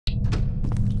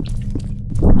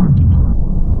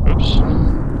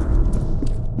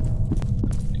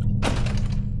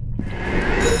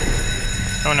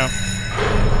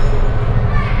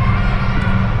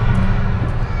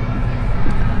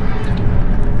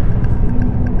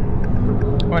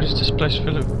What is this place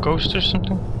full of ghosts or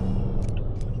something?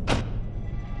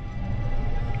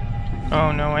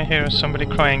 Oh no, I hear somebody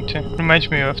crying too. Reminds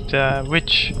me of the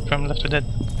witch from Left 4 Dead.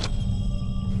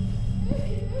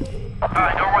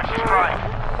 I know what she's crying.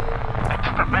 It's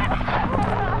the baby.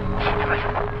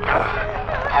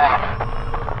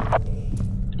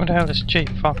 What the hell is J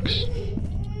Fox?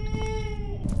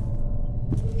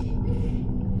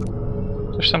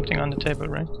 There's something on the table,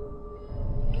 right?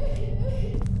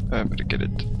 I better get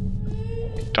it.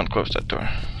 Don't close that door.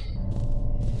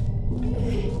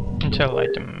 Intel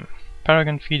item.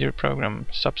 Paragon feeder program.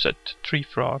 Subset. 3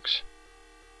 frogs.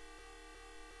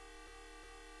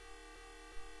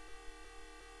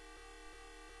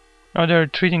 Oh, they're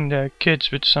treating the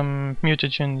kids with some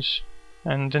mutagens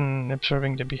and then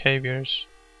observing the behaviors.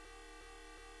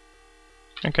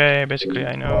 Okay, basically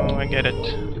I know, I get it.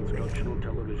 Instructional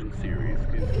television series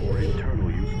is for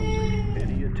internal use only.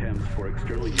 Any attempts for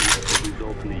external use will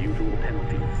result in the usual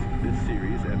penalties. This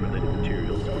series and related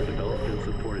materials were developed and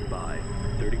supported by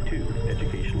 32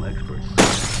 educational experts.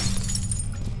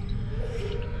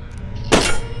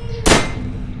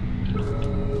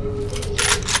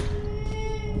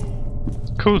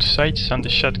 Cool sights on the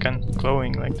shotgun,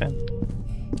 glowing like that.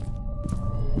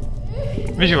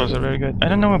 Visuals are very good. I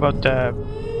don't know about the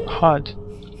HUD,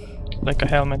 like a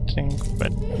helmet thing,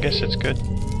 but I guess it's good.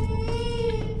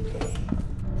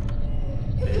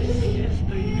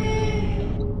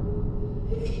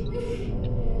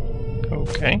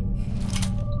 Okay.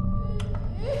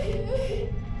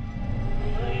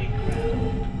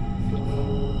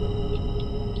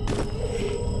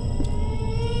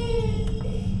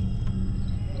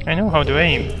 I know how to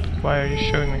aim. Why are you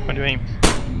showing me how to aim?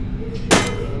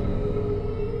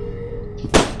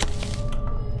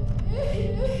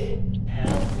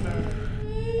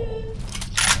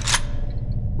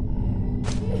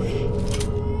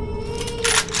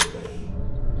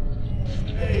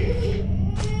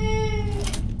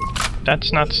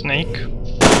 That's not Snake.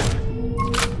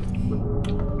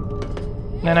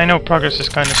 And I know progress is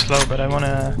kind of slow, but I want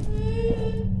to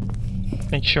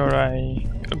make sure I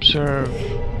observe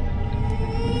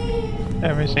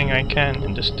everything I can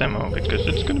in this demo, because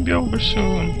it's gonna be over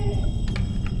soon.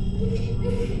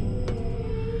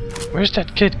 Where's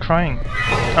that kid crying?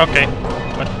 Okay,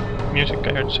 what music?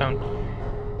 I heard sound.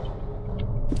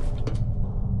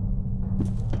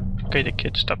 Okay, the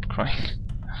kid stopped crying.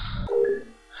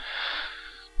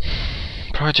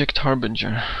 Project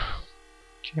Harbinger.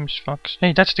 James Fox.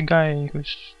 Hey, that's the guy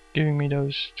who's giving me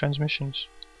those transmissions.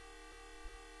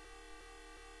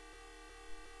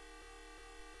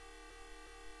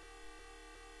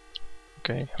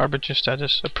 Okay, Harbinger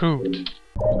status approved.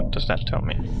 What does that tell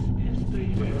me?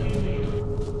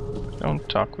 Don't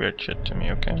talk weird shit to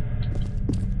me, okay?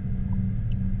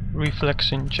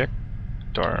 Reflex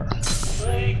injector.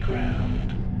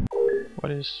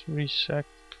 What is resex?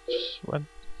 What?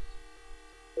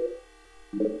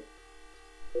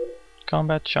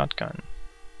 Combat shotgun.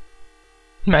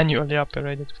 Manually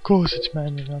operated. Of course it's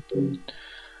manually operated.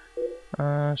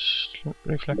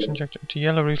 Reflex injector. The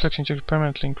yellow reflex injector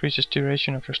permanently increases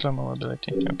duration of your slow-mo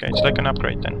ability. Okay, it's like an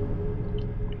upgrade then.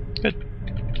 Good.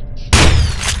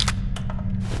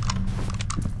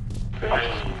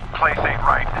 Place ain't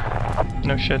right.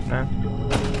 No shit, man.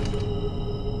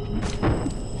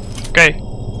 Okay.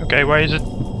 Okay, why is it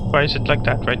like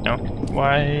that right now?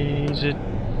 Why is it...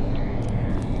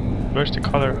 Where's the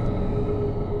color?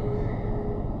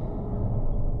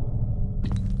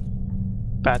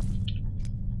 Bad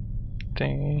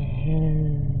thing.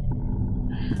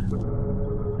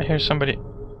 I hear somebody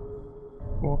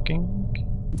walking.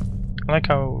 I like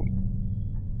how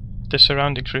the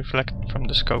surroundings reflect from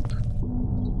the scope.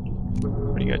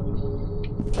 Pretty good.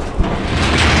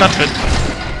 Not good.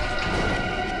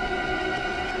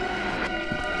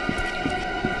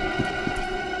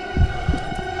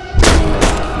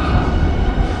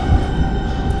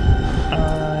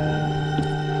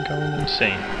 I'm going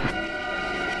insane.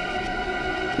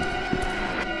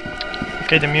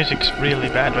 Okay, the music's really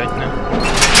bad right now.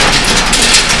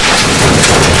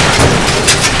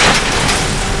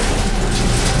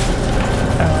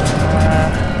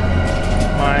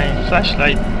 My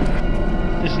flashlight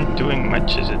isn't doing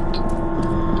much, is it?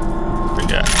 We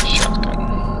got a shotgun.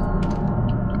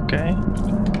 Okay.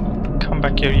 Come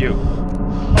back here, you.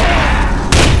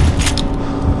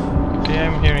 Okay,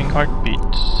 I'm hearing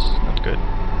heartbeats. Not good.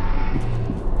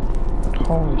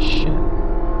 Holy shit.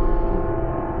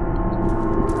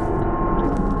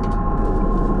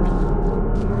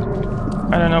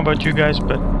 I don't know about you guys,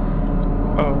 but...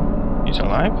 Oh, he's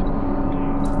alive?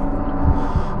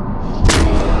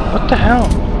 What the hell?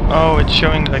 Oh, it's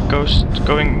showing like ghosts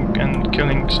going and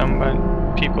killing some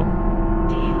people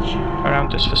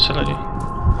around this facility.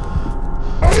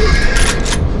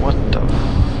 What the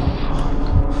fuck?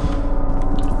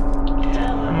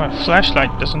 My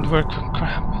flashlight doesn't work for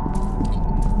crap.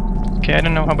 Okay, I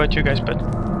don't know how about you guys, but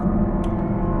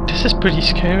this is pretty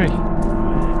scary.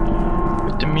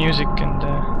 With the music and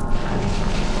the...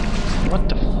 What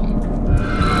the f...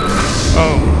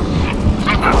 Oh.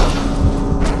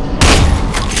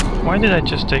 Why did I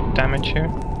just take damage here?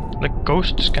 Like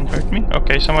ghosts can hurt me?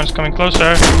 Okay, someone's coming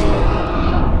closer.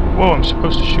 Whoa, I'm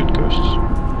supposed to shoot ghosts.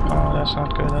 Oh, that's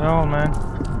not good at all, man.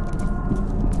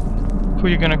 Who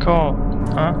you gonna call?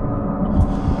 Huh?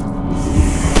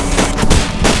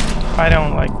 I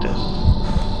don't like this.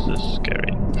 This is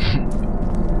scary.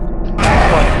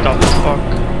 What the fuck?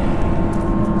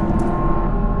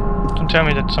 Don't tell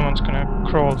me that someone's gonna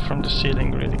crawl from the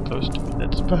ceiling really close to me.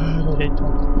 That's bad. I hate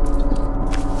that.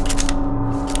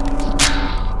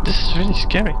 This is really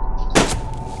scary.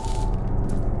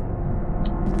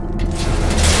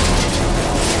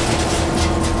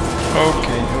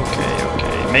 Okay.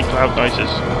 Make loud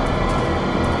noises.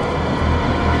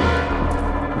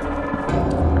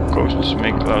 Ghosts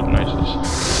make loud noises.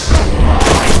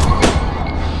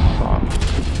 Fuck.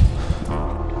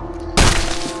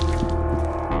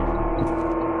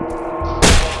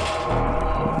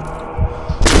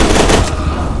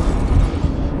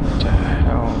 What the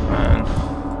hell, man?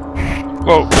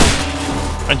 Whoa!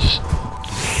 I just...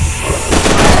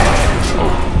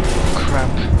 Oh,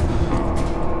 crap.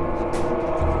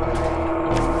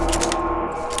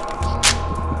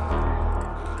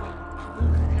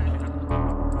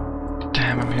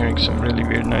 Damn, I'm hearing some really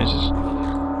weird noises.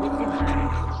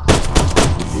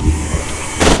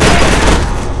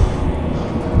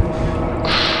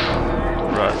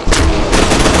 Right.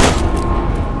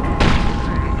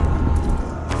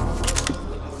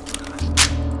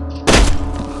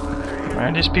 Why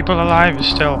are these people alive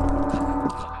still?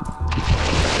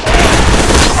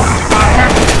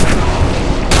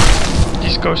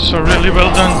 These ghosts are really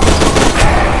well done.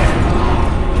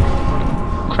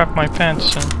 Crap my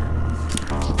pants in.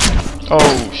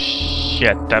 Oh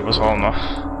shit, that was Alma.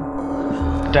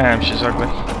 Damn, she's ugly.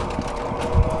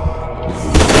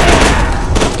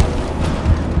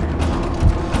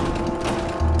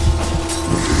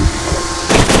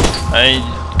 I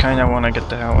kinda wanna get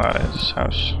the hell out of this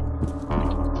house.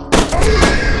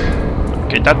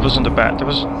 Okay, that wasn't a bad. That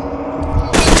was...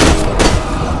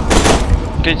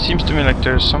 Okay, it seems to me like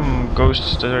there's some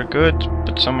ghosts that are good,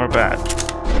 but some are bad.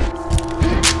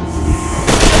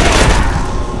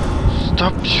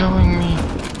 Stop showing me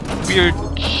weird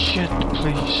shit,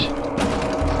 please.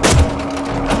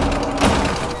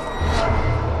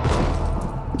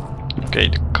 Okay,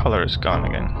 the color is gone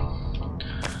again.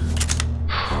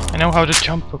 I know how to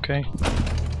jump, okay?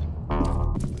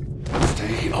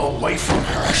 Stay away from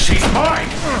her. She's mine!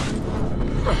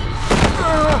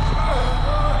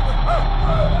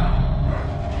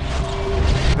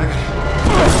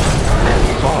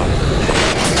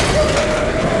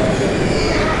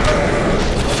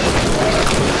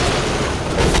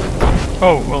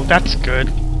 Oh, well that's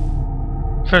good.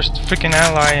 First freaking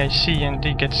ally I see and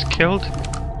he gets killed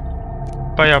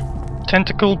by a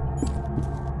tentacle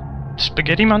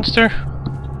spaghetti monster?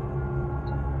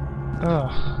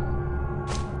 Ugh.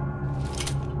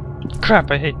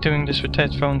 Crap, I hate doing this with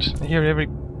headphones. I hear every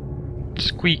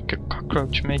squeak a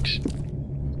cockroach makes.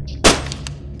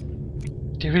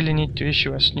 They really need to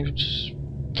issue us new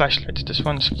flashlights. This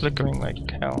one's flickering like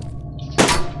hell.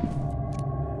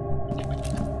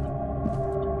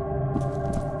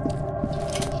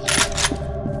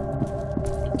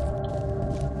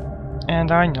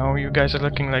 And I know you guys are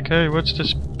looking like, hey, what's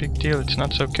this big deal? It's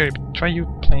not so scary. But try you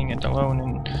playing it alone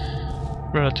in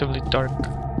relatively dark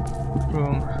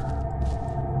room.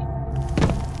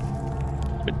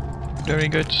 But very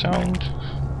good sound.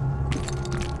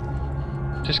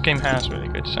 This game has really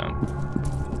good sound.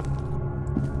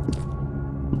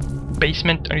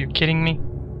 Basement? Are you kidding me?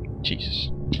 Jesus.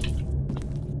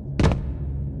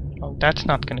 Oh, that's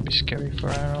not gonna be scary for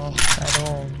at all.